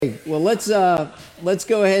Well, let's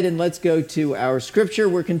go ahead and let's go to our scripture.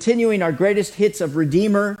 We're continuing our greatest hits of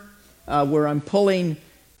Redeemer, where I'm pulling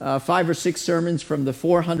 5 or 6 sermons from the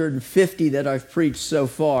 450 that I've preached so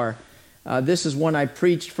far. This is one I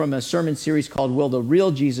preached from a sermon series called Will the Real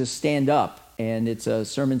Jesus Stand Up? And it's a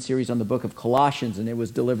sermon series on the book of Colossians, and it was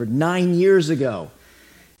delivered 9 years ago.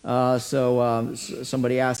 So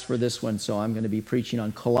somebody asked for this one, so I'm going to be preaching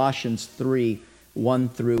on Colossians 3, 1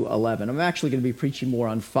 through 11. I'm actually going to be preaching more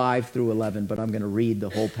on 5 through 11, but I'm going to read the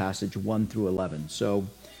whole passage 1 through 11. So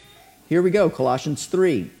here we go, Colossians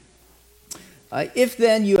 3. If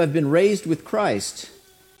then you have been raised with Christ,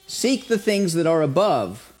 seek the things that are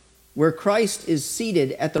above, where Christ is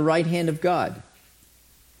seated at the right hand of God.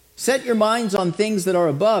 Set your minds on things that are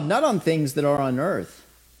above, not on things that are on earth.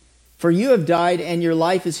 For you have died, and your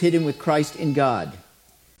life is hidden with Christ in God.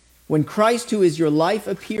 When Christ, who is your life,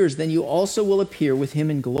 appears, then you also will appear with him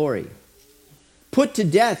in glory. Put to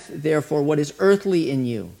death, therefore, what is earthly in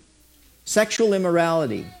you: sexual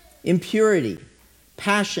immorality, impurity,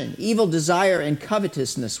 passion, evil desire, and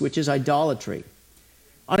covetousness, which is idolatry.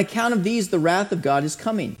 On account of these, the wrath of God is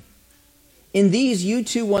coming. In these you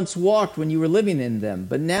too once walked when you were living in them,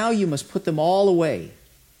 but now you must put them all away: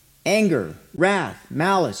 anger, wrath,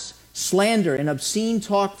 malice, slander, and obscene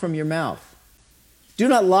talk from your mouth. Do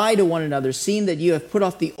not lie to one another, seeing that you have put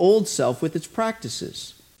off the old self with its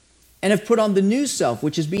practices, and have put on the new self,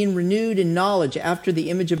 which is being renewed in knowledge after the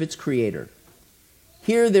image of its creator.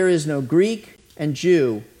 Here there is no Greek and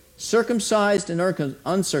Jew, circumcised and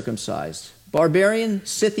uncircumcised, barbarian,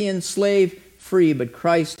 Scythian, slave, free, but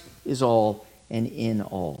Christ is all and in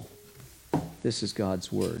all. This is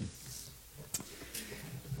God's word.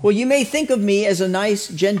 Well, you may think of me as a nice,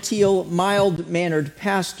 genteel, mild-mannered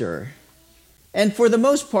pastor, and for the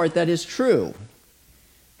most part, that is true.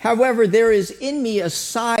 However, there is in me a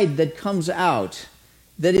side that comes out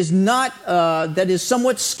that is not, that is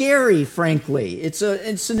somewhat scary, frankly. It's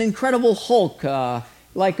an incredible Hulk,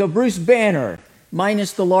 like a Bruce Banner,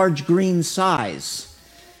 minus the large green size.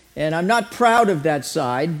 And I'm not proud of that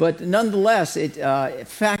side, but nonetheless, it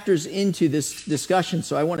factors into this discussion.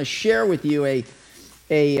 So I want to share with you a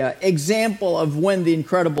example of when the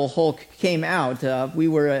Incredible Hulk came out. We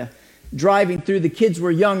were driving through. The kids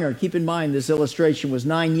were younger. Keep in mind, this illustration was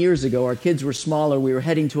 9 years ago. Our kids were smaller. We were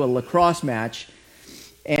heading to a lacrosse match,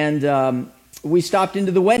 and we stopped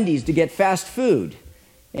into the Wendy's to get fast food.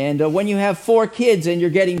 And when you have 4 kids and you're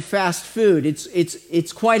getting fast food,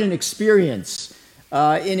 it's quite an experience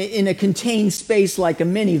in a contained space like a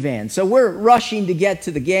minivan. So we're rushing to get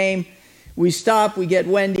to the game. We stop. We get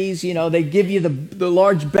Wendy's. You know, they give you the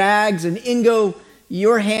large bags, and in go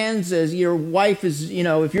your hands as your wife is, you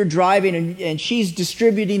know, if you're driving and she's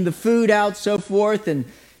distributing the food out, so forth. And,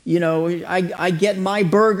 you know, I get my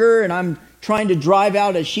burger and I'm trying to drive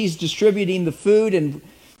out as she's distributing the food. And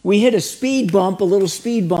we hit a little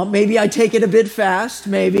speed bump. Maybe I take it a bit fast,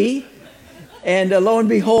 maybe. And lo and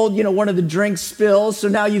behold, you know, one of the drinks spills. So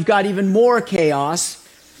now you've got even more chaos.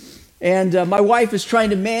 And my wife is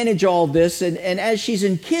trying to manage all this. And as she's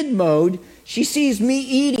in kid mode, she sees me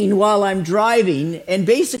eating while I'm driving and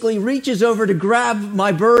basically reaches over to grab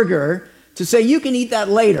my burger to say, "You can eat that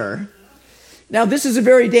later." Now, this is a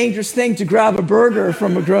very dangerous thing, to grab a burger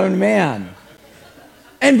from a grown man.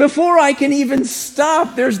 And before I can even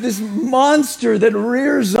stop, there's this monster that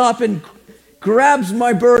rears up and grabs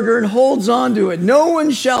my burger and holds onto it. "No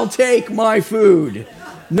one shall take my food.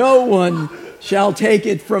 No one shall take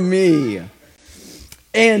it from me."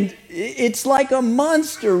 And it's like a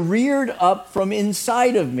monster reared up from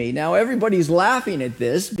inside of me. Now, everybody's laughing at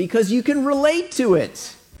this because you can relate to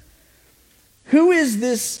it. Who is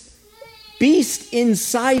this beast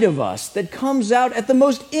inside of us that comes out at the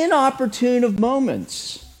most inopportune of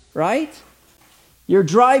moments, right? You're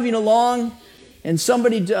driving along and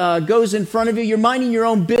somebody goes in front of you. You're minding your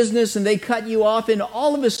own business and they cut you off, and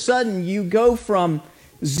all of a sudden you go from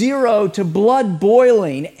zero to blood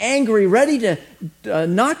boiling, angry, ready to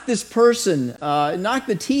knock this person, knock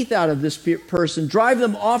the teeth out of this person, drive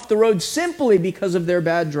them off the road simply because of their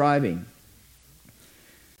bad driving.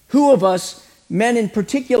 Who of us, men in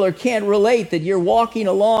particular, can't relate that you're walking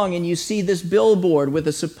along and you see this billboard with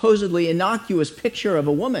a supposedly innocuous picture of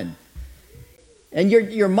a woman, and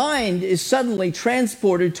your mind is suddenly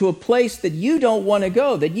transported to a place that you don't want to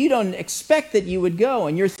go, that you don't expect that you would go,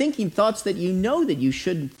 and you're thinking thoughts that you know that you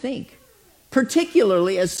shouldn't think,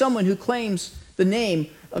 particularly as someone who claims the name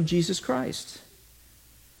of Jesus Christ.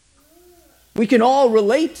 We can all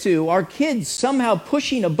relate to our kids somehow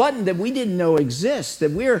pushing a button that we didn't know exists,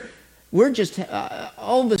 that we're just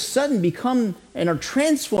all of a sudden become and are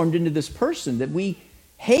transformed into this person that we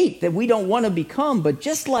hate that we don't want to become, but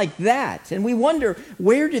just like that. And we wonder,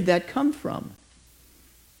 where did that come from?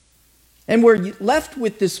 And we're left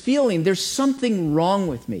with this feeling, there's something wrong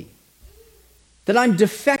with me, that I'm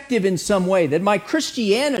defective in some way, that my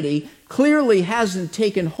Christianity clearly hasn't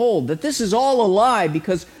taken hold, that this is all a lie,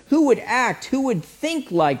 because who would act, who would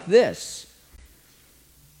think like this?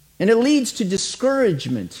 And it leads to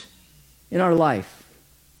discouragement in our life,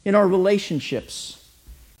 in our relationships,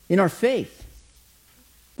 in our faith.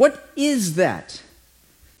 What is that?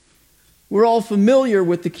 We're all familiar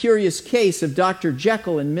with the curious case of Dr.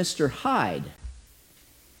 Jekyll and Mr. Hyde.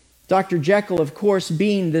 Dr. Jekyll, of course,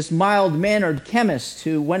 being this mild-mannered chemist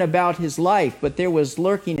who went about his life, but there was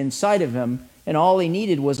lurking inside of him, and all he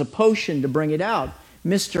needed was a potion to bring it out.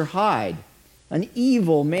 Mr. Hyde, an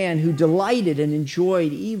evil man who delighted and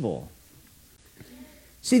enjoyed evil.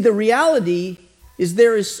 See, the reality is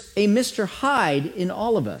there is a Mr. Hyde in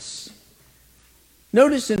all of us.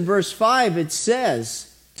 Notice in verse 5 it says,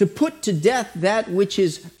 to put to death that which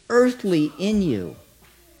is earthly in you.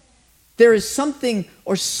 There is something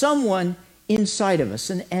or someone inside of us,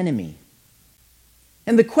 an enemy.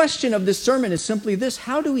 And the question of this sermon is simply this: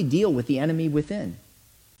 how do we deal with the enemy within?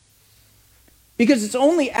 Because it's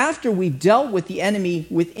only after we've dealt with the enemy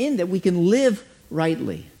within that we can live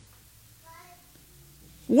rightly.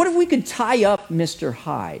 What if we could tie up Mr.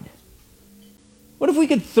 Hyde? What if we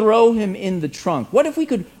could throw him in the trunk? What if we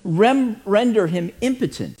could render him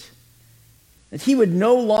impotent? That he would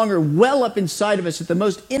no longer well up inside of us at the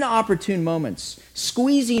most inopportune moments,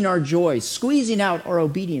 squeezing our joy, squeezing out our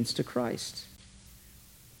obedience to Christ.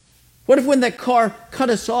 What if when that car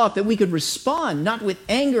cut us off that we could respond not with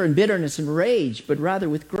anger and bitterness and rage, but rather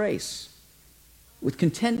with grace, with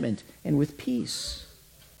contentment and with peace?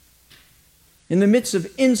 In the midst of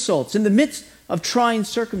insults, in the midst of trying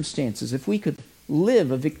circumstances, if we could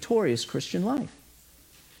live a victorious Christian life.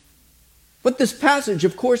 What this passage,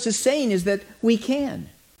 of course, is saying is that we can.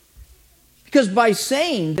 Because by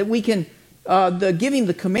saying that we can, giving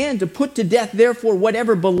the command to put to death, therefore,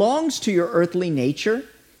 whatever belongs to your earthly nature,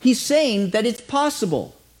 he's saying that it's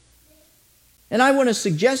possible. And I want to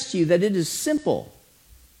suggest to you that it is simple,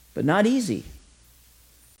 but not easy.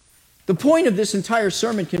 The point of this entire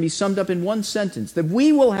sermon can be summed up in one sentence: that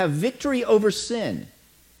we will have victory over sin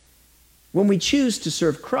when we choose to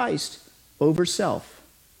serve Christ over self.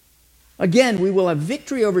 Again, we will have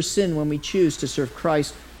victory over sin when we choose to serve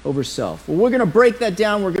Christ over self. Well, we're going to break that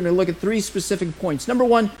down. We're going to look at 3 specific points. Number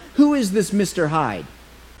 1, who is this Mr. Hyde?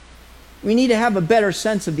 We need to have a better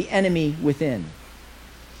sense of the enemy within.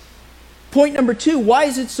 Point number 2, why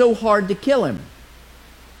is it so hard to kill him?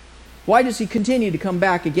 Why does he continue to come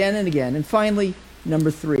back again and again? And finally,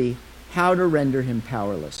 number 3, how to render him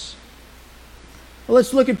powerless. Well,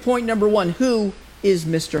 let's look at point number 1. Who is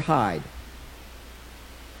Mr. Hyde?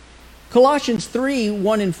 Colossians 3,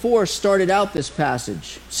 1 and 4 started out this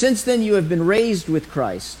passage. Since then you have been raised with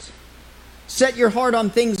Christ. Set your heart on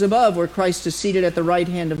things above, where Christ is seated at the right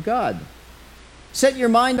hand of God. Set your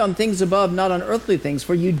mind on things above, not on earthly things,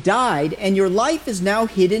 for you died, and your life is now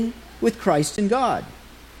hidden with Christ in God.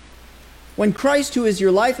 When Christ, who is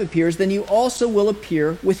your life, appears, then you also will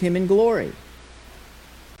appear with him in glory.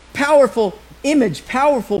 Powerful image,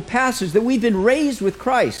 powerful passage that we've been raised with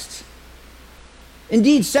Christ.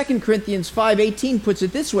 Indeed, 2 Corinthians 5:18 puts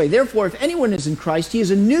it this way: therefore, if anyone is in Christ, he is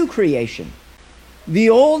a new creation. The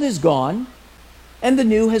old is gone, and the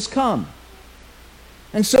new has come.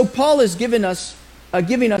 And so Paul is giving us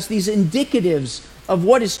these indicatives of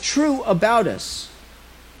what is true about us.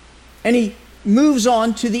 And he moves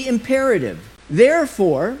on to the imperative.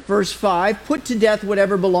 Therefore, verse 5, put to death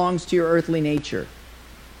whatever belongs to your earthly nature.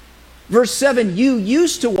 Verse 7, you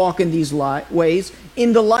used to walk in these ways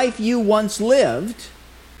in the life you once lived,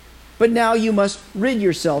 but now you must rid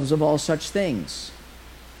yourselves of all such things.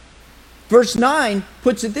 Verse 9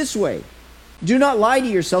 puts it this way: do not lie to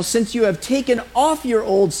yourself, since you have taken off your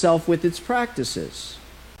old self with its practices.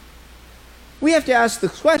 We have to ask the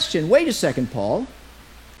question, wait a second, Paul.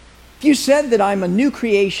 If you said that I'm a new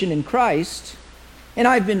creation in Christ, and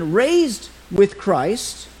I've been raised with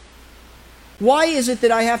Christ, why is it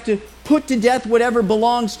that I have to put to death whatever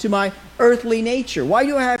belongs to my earthly nature? Why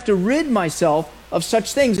do I have to rid myself of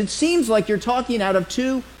such things? It seems like you're talking out of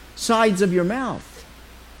 2 sides of your mouth.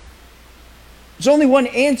 There's only one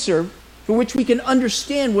answer for which we can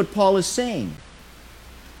understand what Paul is saying: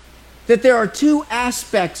 that there are 2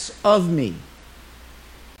 aspects of me,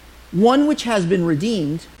 one which has been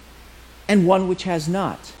redeemed and one which has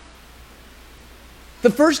not. The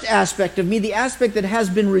first aspect of me, the aspect that has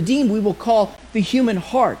been redeemed, we will call the human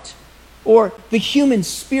heart or the human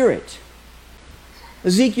spirit.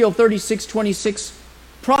 Ezekiel 36:26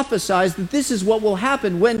 prophesies that this is what will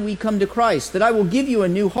happen when we come to Christ, that I will give you a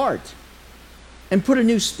new heart and put a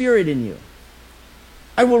new spirit in you.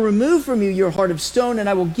 I will remove from you your heart of stone, and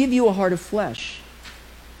I will give you a heart of flesh.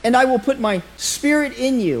 And I will put my spirit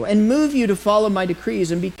in you and move you to follow my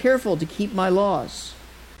decrees and be careful to keep my laws.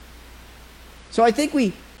 So I think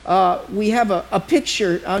we have a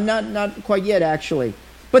picture, not quite yet actually,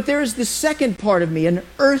 but there is the second part of me, an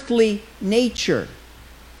earthly nature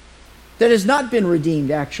that has not been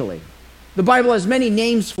redeemed actually. The Bible has many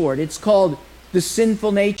names for it. It's called the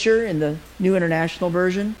sinful nature in the New International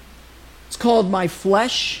Version. It's called my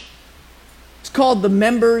flesh. It's called the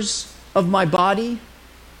members of my body.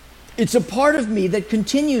 It's a part of me that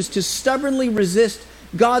continues to stubbornly resist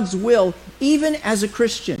God's will, even as a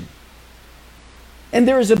Christian. And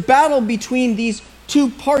there is a battle between these two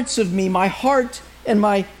parts of me, my heart and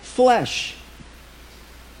my flesh.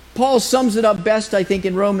 Paul sums it up best, I think,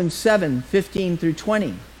 in Romans 7:15 through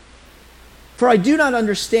 20. For I do not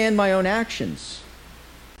understand my own actions.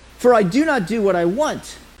 For I do not do what I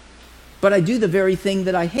want, but I do the very thing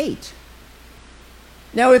that I hate.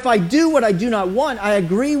 Now, if I do what I do not want, I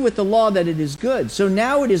agree with the law that it is good. So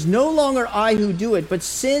now it is no longer I who do it, but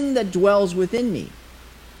sin that dwells within me.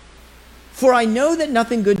 For I know that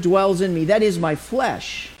nothing good dwells in me, that is my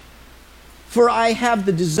flesh. For I have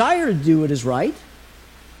the desire to do what is right,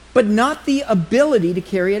 but not the ability to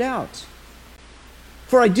carry it out.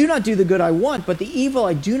 For I do not do the good I want, but the evil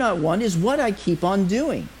I do not want is what I keep on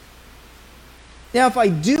doing. Now, if I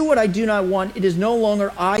do what I do not want, it is no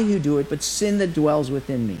longer I who do it, but sin that dwells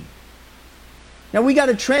within me. Now, we got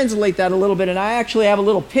to translate that a little bit, and I actually have a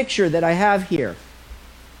little picture that I have here.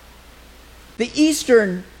 The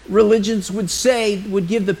Eastern religions would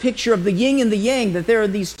give the picture of the yin and the yang, that there are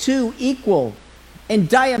these two equal and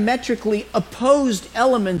diametrically opposed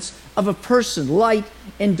elements of a person, light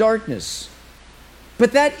and darkness.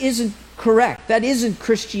 But that isn't correct. That isn't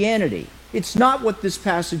Christianity. It's not what this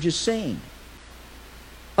passage is saying.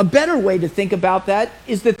 A better way to think about that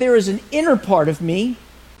is that there is an inner part of me,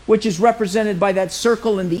 which is represented by that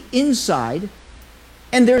circle in the inside,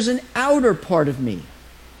 and there's an outer part of me.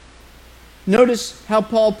 Notice how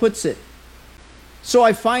Paul puts it. So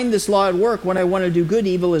I find this law at work: when I want to do good,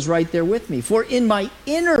 evil is right there with me. For in my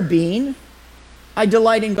inner being, I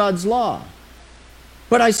delight in God's law.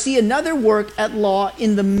 But I see another work at law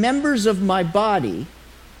in the members of my body,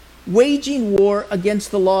 waging war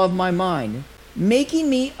against the law of my mind, making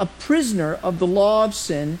me a prisoner of the law of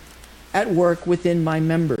sin at work within my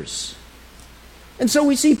members. And so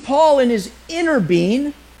we see Paul in his inner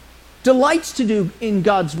being delights to do in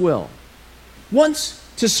God's will, wants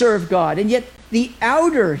to serve God, and yet the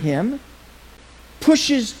outer him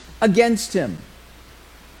pushes against him.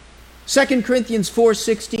 2 Corinthians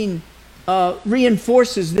 4:16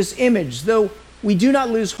 reinforces this image. Though we do not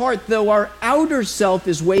lose heart, though our outer self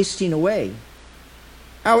is wasting away,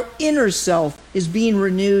 our inner self is being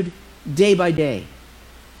renewed day by day.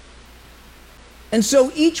 And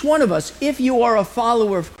so each one of us, if you are a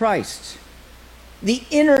follower of Christ, the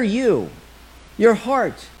inner you, your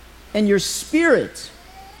heart, and your spirit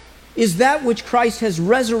is that which Christ has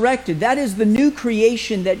resurrected. That is the new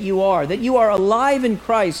creation that you are alive in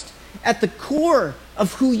Christ at the core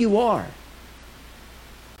of who you are.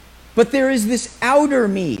 But there is this outer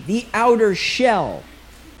me, the outer shell,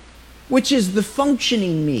 which is the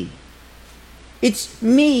functioning me. It's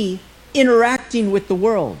me interacting with the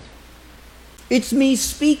world. It's me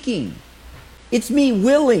speaking. It's me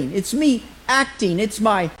willing. It's me acting. It's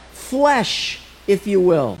my flesh, if you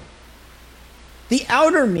will. The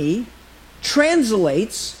outer me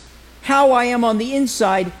translates how I am on the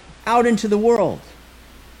inside out into the world.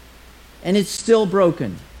 And it's still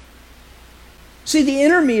broken. See, the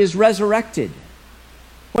inner me is resurrected.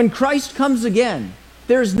 When Christ comes again,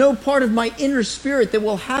 there is no part of my inner spirit that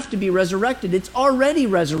will have to be resurrected. It's already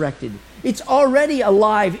resurrected. It's already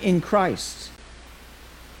alive in Christ.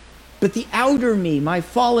 But the outer me, my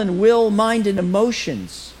fallen will, mind, and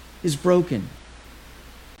emotions, is broken.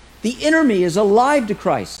 The inner me is alive to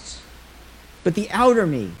Christ, but the outer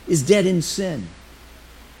me is dead in sin.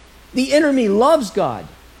 The inner me loves God,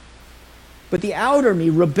 but the outer me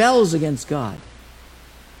rebels against God.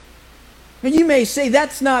 And you may say,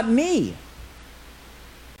 that's not me.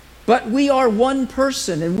 But we are one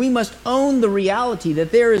person, and we must own the reality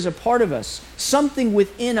that there is a part of us, something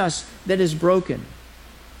within us that is broken.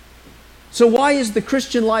 So why is the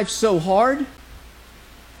Christian life so hard?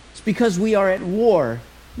 It's because we are at war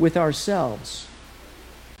with ourselves.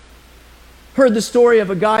 Heard the story of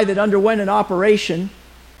a guy that underwent an operation,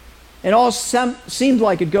 and all seemed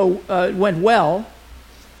like it went well,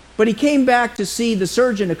 But he came back to see the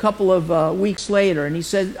surgeon a couple of weeks later, and he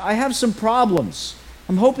said, I have some problems.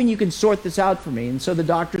 I'm hoping you can sort this out for me. And so the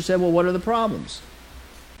doctor said, well, what are the problems?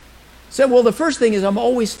 He said, well, the first thing is I'm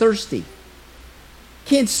always thirsty.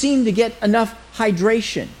 Can't seem to get enough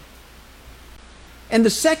hydration. And the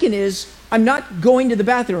second is I'm not going to the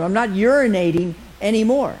bathroom. I'm not urinating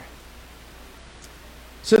anymore.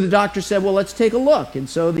 So the doctor said, well, let's take a look. And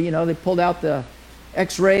so they pulled out the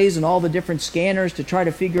x-rays and all the different scanners to try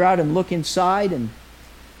to figure out and look inside. And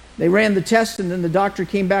they ran the test, and then the doctor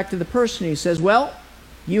came back to the person. And he says, well,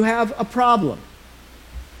 you have a problem.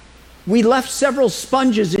 We left several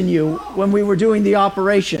sponges in you when we were doing the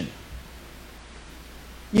operation.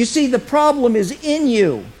 You see, the problem is in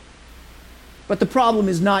you, but the problem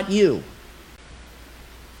is not you.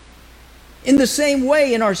 In the same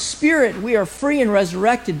way, in our spirit, we are free and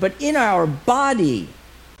resurrected, but in our body,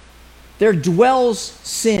 there dwells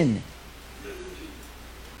sin.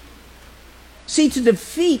 See, to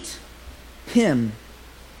defeat him,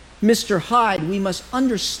 Mr. Hyde, we must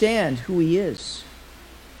understand who he is.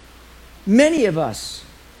 Many of us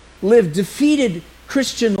live defeated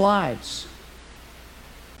Christian lives.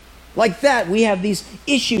 Like that, we have these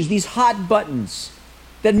issues, these hot buttons,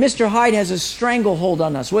 that Mr. Hyde has a stranglehold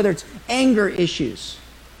on us, whether it's anger issues,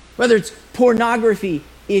 whether it's pornography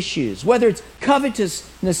issues, whether it's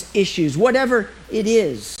covetousness issues, whatever it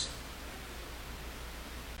is.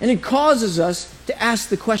 And it causes us to ask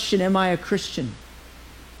the question, am I a Christian?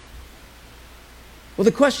 Well,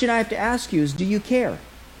 the question I have to ask you is, do you care?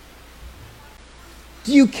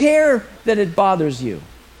 Do you care that it bothers you?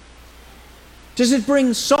 Does it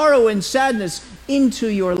bring sorrow and sadness into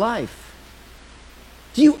your life?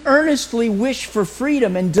 Do you earnestly wish for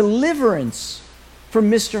freedom and deliverance from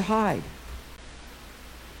Mr. Hyde?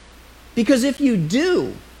 Because if you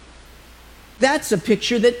do, that's a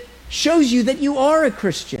picture that shows you that you are a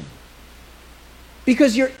Christian.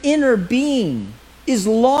 Because your inner being is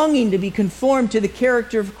longing to be conformed to the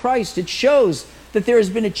character of Christ. It shows that there has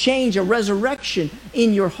been a change, a resurrection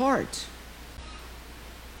in your heart.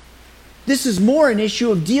 This is more an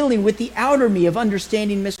issue of dealing with the outer me, of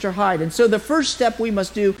understanding Mr. Hyde. And so the first step we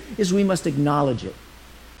must do is we must acknowledge it.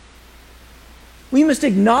 We must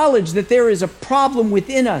acknowledge that there is a problem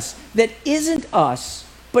within us that isn't us,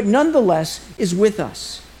 but nonetheless is with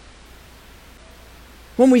us.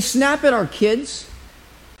 When we snap at our kids,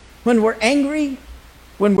 when we're angry,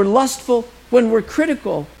 when we're lustful, when we're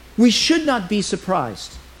critical, we should not be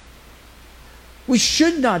surprised. We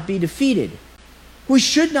should not be defeated. We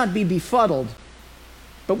should not be befuddled,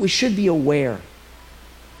 but we should be aware.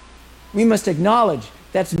 We must acknowledge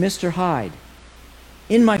that's Mr. Hyde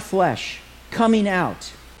in my flesh coming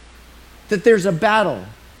out, that there's a battle,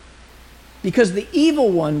 because the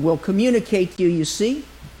evil one will communicate to you, you see,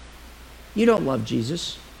 you don't love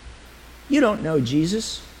Jesus. You don't know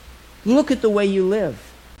Jesus. Look at the way you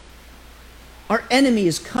live. Our enemy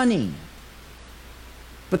is cunning.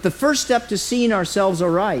 But the first step to seeing ourselves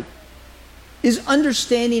aright is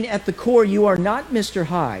understanding at the core you are not Mr.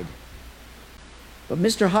 Hyde, but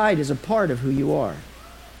Mr. Hyde is a part of who you are.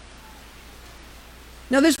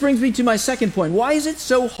 Now this brings me to my second point. Why is it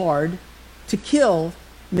so hard to kill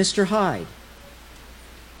Mr. Hyde?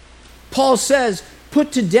 Paul says,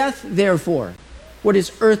 put to death, therefore, what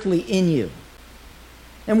is earthly in you.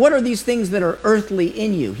 And what are these things that are earthly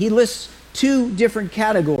in you? He lists two different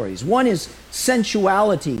categories. One is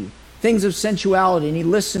sensuality, things of sensuality, and he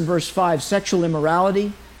lists in verse 5 sexual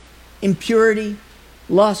immorality, impurity,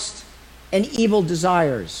 lust, and evil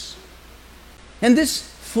desires. And this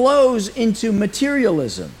flows into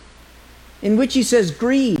materialism, in which he says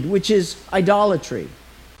greed, which is idolatry.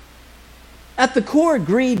 At the core,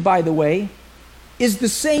 greed, by the way, is the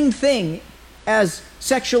same thing as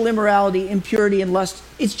sexual immorality, impurity, and lust.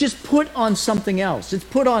 It's just put on something else. It's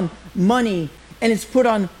put on money, and it's put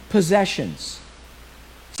on possessions.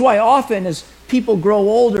 That's why often as people grow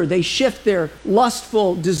older, they shift their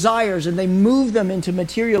lustful desires and they move them into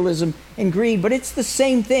materialism and greed. But it's the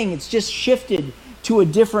same thing. It's just shifted to a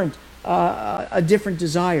different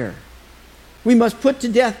desire. We must put to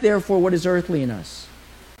death, therefore, what is earthly in us.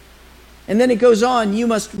 And then it goes on, you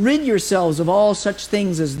must rid yourselves of all such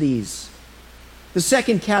things as these. The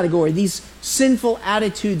second category, these sinful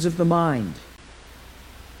attitudes of the mind.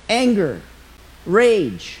 Anger,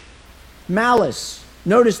 rage, malice.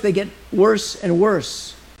 Notice they get worse and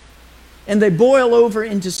worse. And they boil over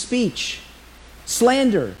into speech,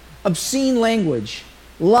 slander, obscene language,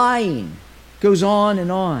 lying. Goes on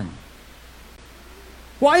and on.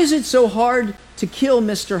 Why is it so hard to kill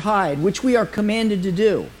Mr. Hyde, which we are commanded to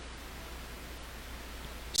do?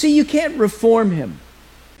 See, you can't reform him.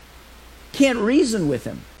 Can't reason with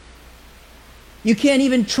him. You can't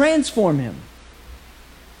even transform him.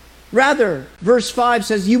 Rather, verse 5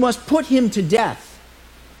 says, you must put him to death,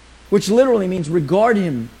 which literally means regard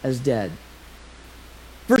him as dead.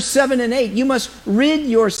 Verse 7 and 8, you must rid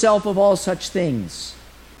yourself of all such things.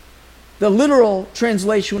 The literal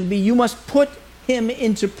translation would be, you must put him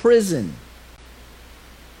into prison.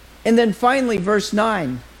 And then finally, verse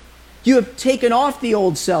 9, you have taken off the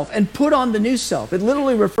old self and put on the new self. It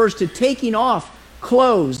literally refers to taking off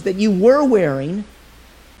clothes that you were wearing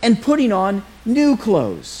and putting on new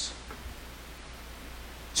clothes.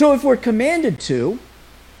 So if we're commanded to,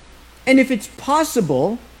 and if it's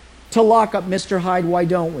possible to lock up Mr. Hyde, why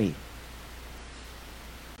don't we?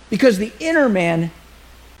 Because the inner man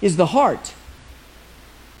is the heart,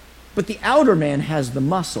 but the outer man has the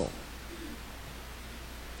muscle.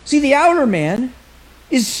 See, the outer man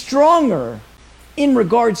is stronger in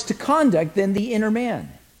regards to conduct than the inner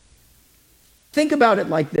man. Think about it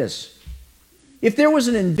like this. If there was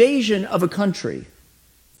an invasion of a country,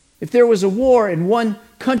 if there was a war and one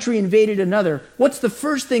country invaded another, what's the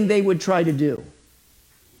first thing they would try to do?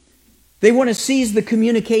 They want to seize the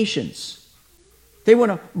communications. They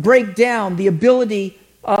want to break down the ability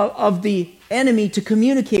of the enemy to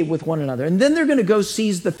communicate with one another. And then they're going to go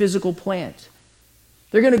seize the physical plant.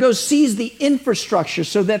 They're going to go seize the infrastructure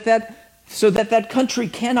so that that country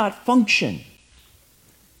cannot function.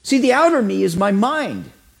 See, the outer me is my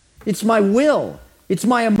mind. It's my will. It's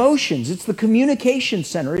my emotions. It's the communication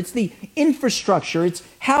center. It's the infrastructure. It's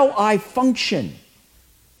how I function.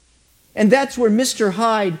 And that's where Mr.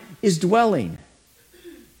 Hyde is dwelling.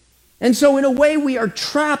 And so in a way we are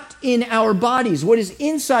trapped in our bodies. What is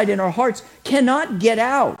inside in our hearts cannot get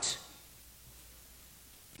out.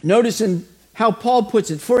 Notice in how Paul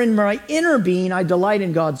puts it, for in my inner being I delight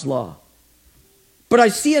in God's law. But I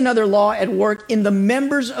see another law at work in the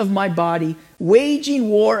members of my body, waging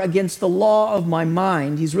war against the law of my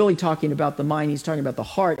mind. He's really talking about the mind. He's talking about the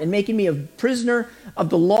heart, and making me a prisoner of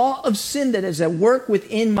the law of sin that is at work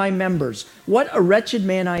within my members. What a wretched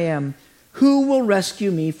man I am. Who will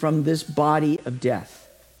rescue me from this body of death?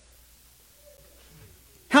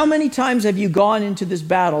 How many times have you gone into this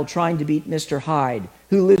battle trying to beat Mr. Hyde,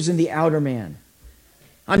 who lives in the outer man?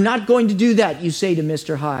 I'm not going to do that, you say to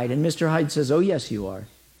Mr. Hyde. And Mr. Hyde says, oh, yes, you are.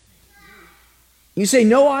 You say,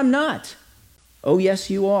 no, I'm not. Oh, yes,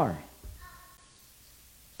 you are.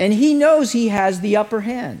 And he knows he has the upper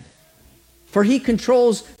hand, for he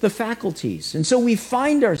controls the faculties. And so we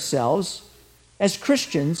find ourselves, as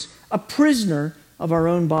Christians, a prisoner of our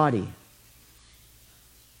own body.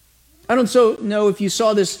 I don't know if you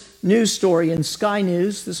saw this news story in Sky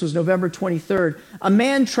News. This was November 23rd. A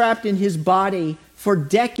man trapped in his body for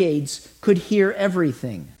decades could hear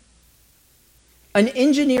everything. An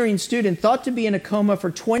engineering student thought to be in a coma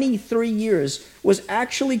for 23 years was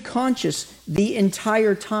actually conscious the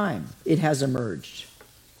entire time, it has emerged.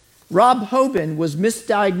 Rob Hoban was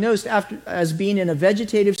misdiagnosed as being in a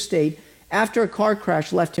vegetative state after a car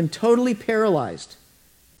crash left him totally paralyzed.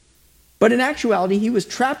 But in actuality, he was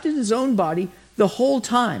trapped in his own body the whole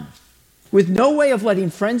time, with no way of letting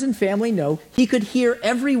friends and family know. He could hear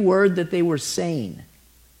every word that they were saying.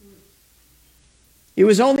 It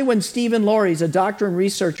was only when Stephen Lauries, a doctor and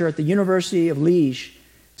researcher at the University of Liège,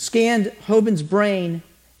 scanned Hoban's brain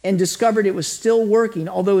and discovered it was still working,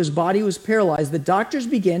 although his body was paralyzed, that doctors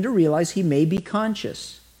began to realize he may be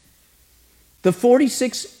conscious. The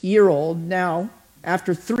 46-year-old now,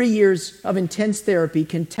 after 3 years of intense therapy,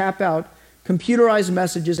 can tap out computerized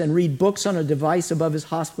messages and read books on a device above his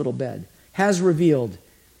hospital bed, has revealed,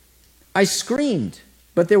 I screamed,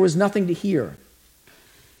 but there was nothing to hear.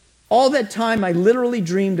 All that time, I literally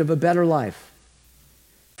dreamed of a better life.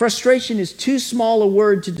 Frustration is too small a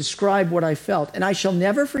word to describe what I felt, and I shall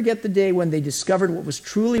never forget the day when they discovered what was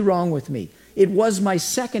truly wrong with me. It was my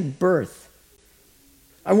second birth.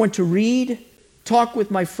 I want to read, talk with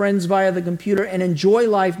my friends via the computer, and enjoy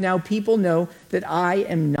life. Now people know that I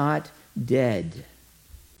am not dead.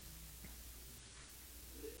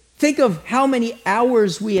 Think of how many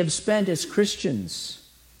hours we have spent as Christians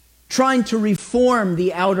trying to reform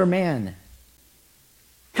the outer man.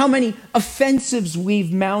 How many offensives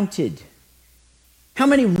we've mounted. How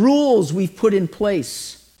many rules we've put in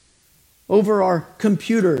place over our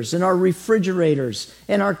computers and our refrigerators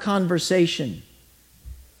and our conversation.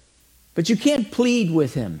 But you can't plead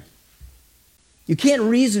with him. You can't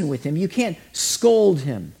reason with him. You can't scold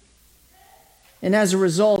him. And as a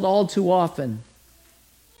result, all too often,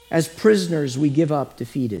 as prisoners, we give up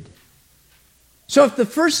defeated. So if the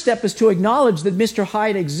first step is to acknowledge that Mr.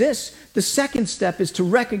 Hyde exists, the second step is to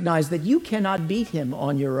recognize that you cannot beat him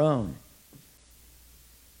on your own.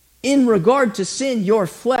 In regard to sin, your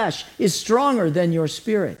flesh is stronger than your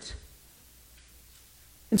spirit.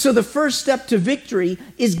 And so the first step to victory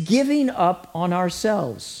is giving up on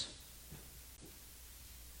ourselves.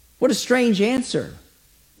 What a strange answer.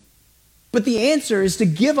 But the answer is to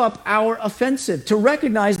give up our offensive, to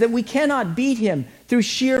recognize that we cannot beat him through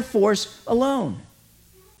sheer force alone,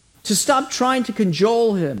 to stop trying to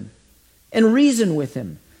cajole him and reason with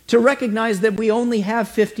him, to recognize that we only have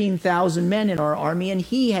 15,000 men in our army and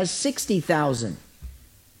he has 60,000.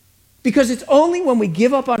 Because it's only when we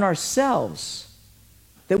give up on ourselves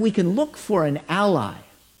that we can look for an ally.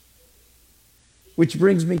 Which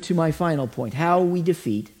brings me to my final point, how we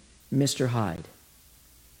defeat Mr. Hyde.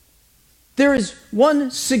 There is one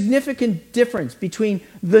significant difference between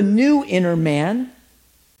the new inner man.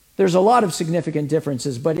 There's a lot of significant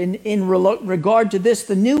differences, but in regard to this,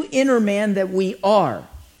 the new inner man that we are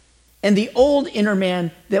and the old inner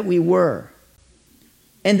man that we were.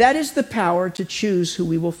 And that is the power to choose who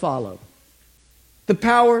we will follow. The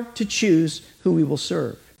power to choose who we will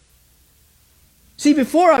serve. See,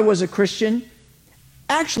 before I was a Christian,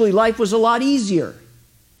 actually life was a lot easier.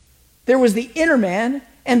 There was the inner man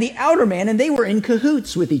and the outer man, and they were in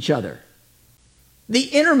cahoots with each other. The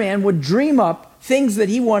inner man would dream up things that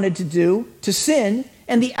he wanted to do to sin,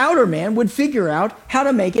 and the outer man would figure out how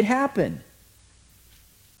to make it happen.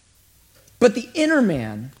 But the inner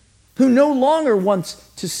man, who no longer wants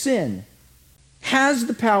to sin, has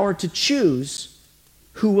the power to choose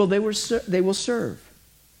who they will serve.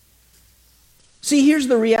 See, here's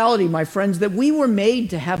the reality, my friends, that we were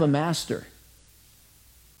made to have a master.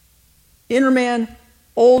 Inner man,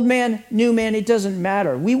 old man, new man, it doesn't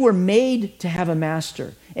matter. We were made to have a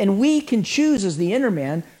master. And we can choose as the inner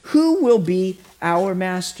man who will be our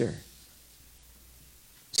master.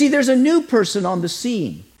 See, there's a new person on the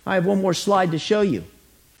scene. I have one more slide to show you.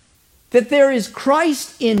 That there is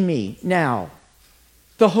Christ in me now,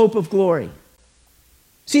 the hope of glory.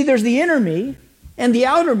 See, there's the inner me and the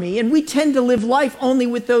outer me, and we tend to live life only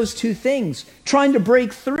with those two things, trying to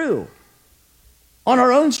break through on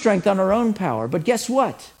our own strength, on our own power. But guess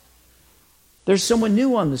what? There's someone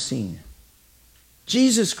new on the scene.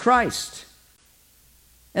 Jesus Christ.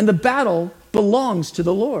 And the battle belongs to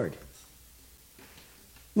the Lord.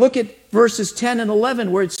 Look at verses 10 and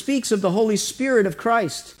 11 where it speaks of the Holy Spirit of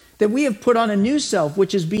Christ, that we have put on a new self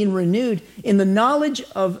which is being renewed in the knowledge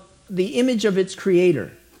of the image of its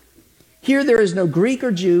creator. Here there is no Greek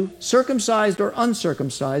or Jew, circumcised or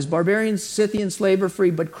uncircumcised, barbarian, Scythian, slave or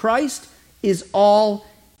free, but Christ is all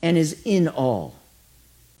and is in all.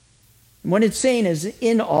 When it's saying is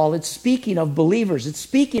in all, it's speaking of believers. It's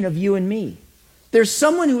speaking of you and me. There's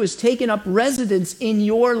someone who has taken up residence in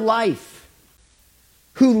your life,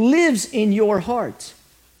 who lives in your heart.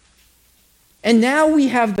 And now we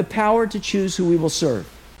have the power to choose who we will serve.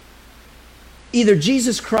 Either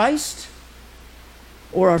Jesus Christ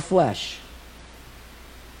or our flesh.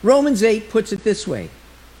 Romans 8 puts it this way,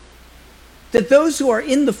 that those who are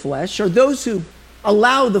in the flesh, or those who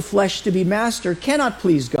allow the flesh to be master, cannot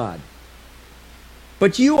please God.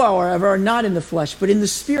 But you, however, are not in the flesh, but in the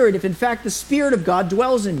Spirit, if in fact the Spirit of God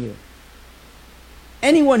dwells in you.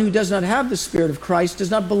 Anyone who does not have the Spirit of Christ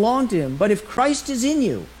does not belong to him. But if Christ is in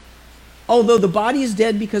you, although the body is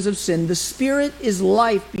dead because of sin, the Spirit is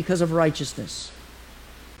life because of righteousness.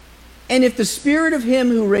 And if the Spirit of him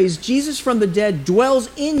who raised Jesus from the dead dwells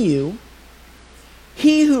in you,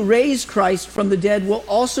 he who raised Christ from the dead will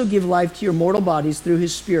also give life to your mortal bodies through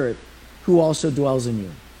his Spirit, who also dwells in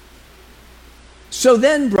you. So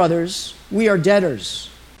then, brothers, we are debtors,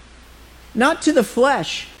 not to the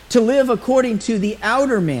flesh, to live according to the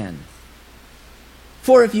outer man.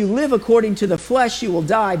 For if you live according to the flesh, you will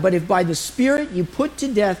die, but if by the Spirit you put to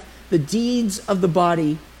death the deeds of the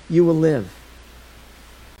body, you will live.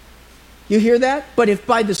 You hear that? But if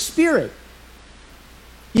by the Spirit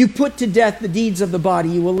you put to death the deeds of the body,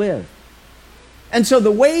 you will live. And so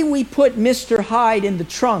the way we put Mr. Hyde in the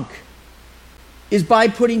trunk is by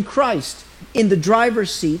putting Christ in the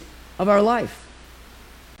driver's seat of our life.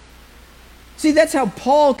 See, that's how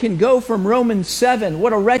Paul can go from Romans 7,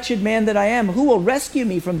 what a wretched man that I am, who will rescue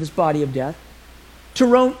me from this body of death,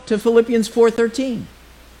 to Philippians 4:13.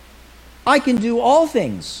 I can do all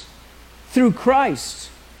things through Christ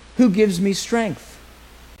who gives me strength.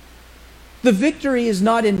 The victory is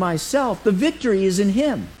not in myself. The victory is in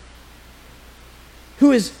him,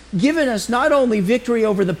 who has given us not only victory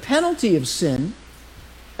over the penalty of sin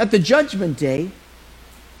at the judgment day,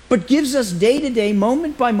 but gives us day to day,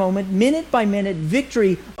 moment by moment, minute by minute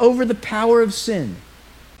victory over the power of sin.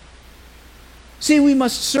 See, we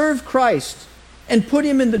must serve Christ and put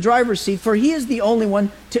him in the driver's seat, for he is the only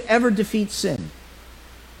one to ever defeat sin.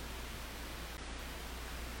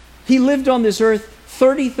 He lived on this earth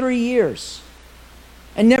 33 years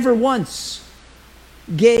and never once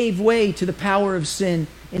gave way to the power of sin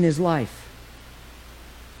in his life.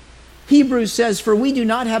 Hebrews says, "For we do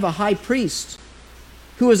not have a high priest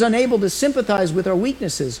who is unable to sympathize with our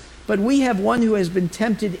weaknesses, but we have one who has been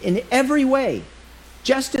tempted in every way,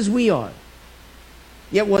 just as we are,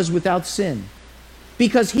 yet was without sin.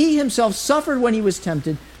 Because he himself suffered when he was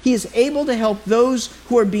tempted, he is able to help those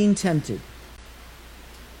who are being tempted."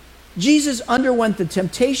 Jesus underwent the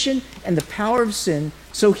temptation and the power of sin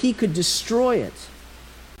so he could destroy it.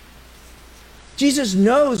 Jesus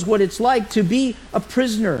knows what it's like to be a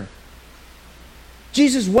prisoner.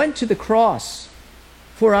 Jesus went to the cross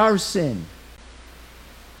for our sin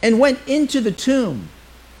and went into the tomb,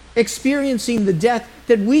 experiencing the death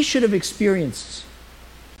that we should have experienced.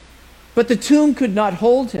 But the tomb could not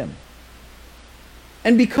hold him.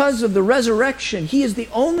 And because of the resurrection, he is the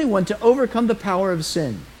only one to overcome the power of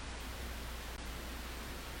sin.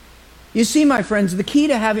 You see, my friends, the key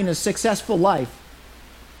to having a successful life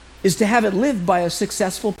is to have it lived by a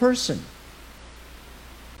successful person.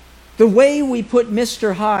 The way we put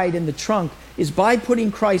Mr. Hyde in the trunk is by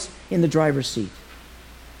putting Christ in the driver's seat.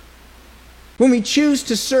 When we choose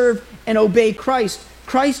to serve and obey Christ,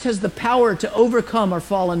 Christ has the power to overcome our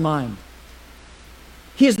fallen mind.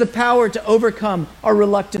 He has the power to overcome our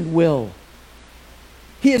reluctant will.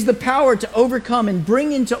 He has the power to overcome and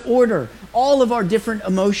bring into order all of our different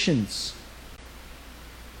emotions.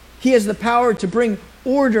 He has the power to bring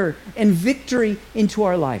order and victory into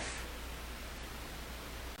our life.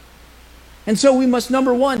 And so we must,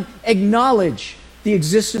 number one, acknowledge the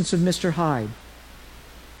existence of Mr. Hyde.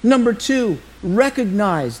 Number two,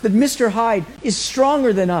 recognize that Mr. Hyde is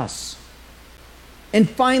stronger than us. And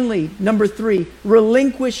finally, number three,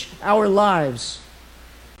 relinquish our lives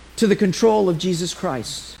to the control of Jesus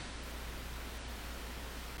Christ.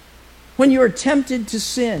 When you are tempted to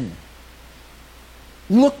sin,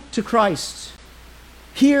 look to Christ.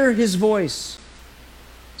 Hear his voice.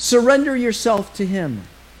 Surrender yourself to him.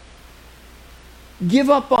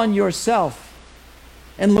 Give up on yourself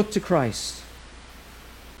and look to Christ.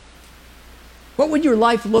 What would your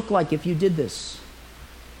life look like if you did this?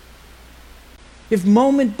 If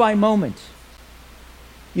moment by moment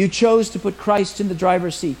you chose to put Christ in the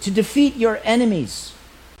driver's seat, to defeat your enemies,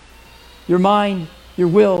 your mind, your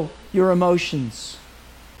will, your emotions.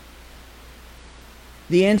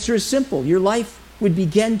 The answer is simple. Your life would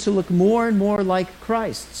begin to look more and more like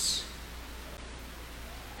Christ's,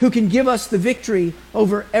 who can give us the victory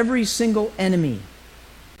over every single enemy,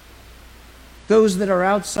 those that are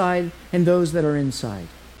outside and those that are inside.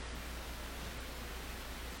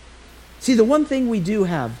 See, the one thing we do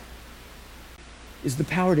have is the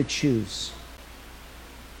power to choose.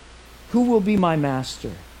 Who will be my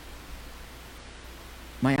master?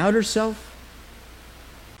 My outer self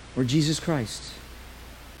or Jesus Christ?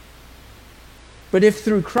 But if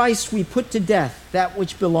through Christ we put to death that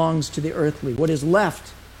which belongs to the earthly, what is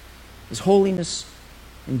left is holiness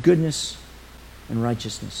and goodness and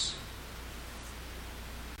righteousness.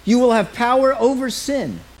 You will have power over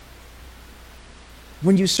sin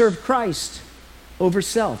when you serve Christ over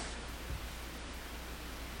self.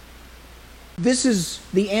 This is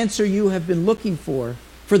the answer you have been looking for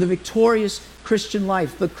the victorious Christian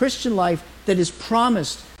life, the Christian life that is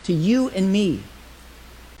promised to you and me.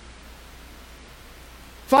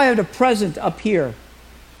 If I had a present up here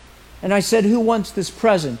and I said, "Who wants this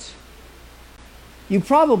present?" you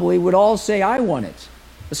probably would all say, "I want it,"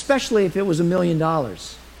 especially if it was $1 million.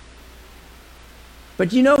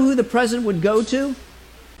 But you know who the present would go to? It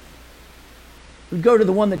would go to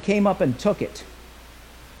the one that came up and took it.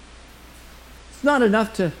 It's not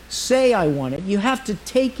enough to say, "I want it." You have to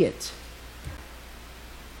take it.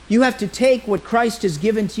 You have to take what Christ has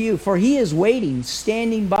given to you, for he is waiting,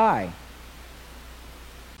 standing by,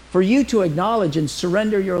 for you to acknowledge and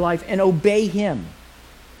surrender your life and obey him.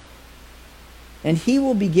 And he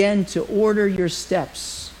will begin to order your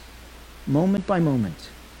steps moment by moment.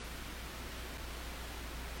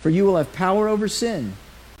 For you will have power over sin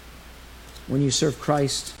when you serve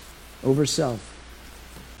Christ over self.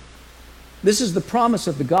 This is the promise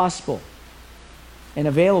of the gospel and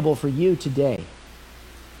available for you today.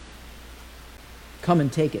 Come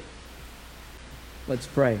and take it. Let's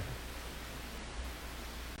pray.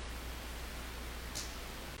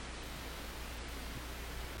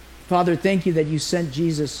 Father, thank you that you sent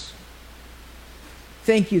Jesus.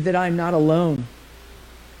 Thank you that I'm not alone,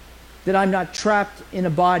 that I'm not trapped in a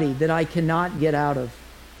body that I cannot get out of,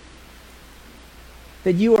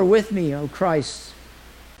 that you are with me, O Christ,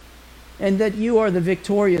 and that you are the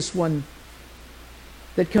victorious one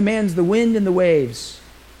that commands the wind and the waves,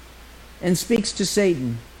 and speaks to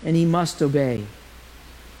Satan, and he must obey,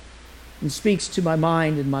 and speaks to my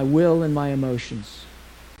mind and my will and my emotions.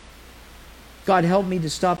 God, help me to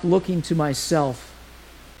stop looking to myself,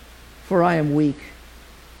 for I am weak.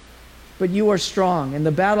 But you are strong, and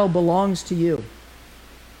the battle belongs to you.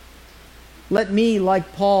 Let me,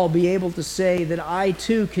 like Paul, be able to say that I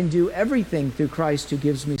too can do everything through Christ who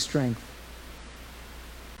gives me strength.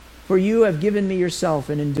 For you have given me yourself,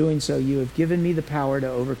 and in doing so, you have given me the power to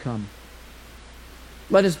overcome.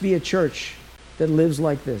 Let us be a church that lives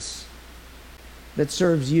like this, that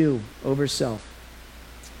serves you over self.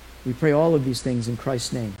 We pray all of these things in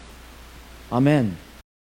Christ's name. Amen.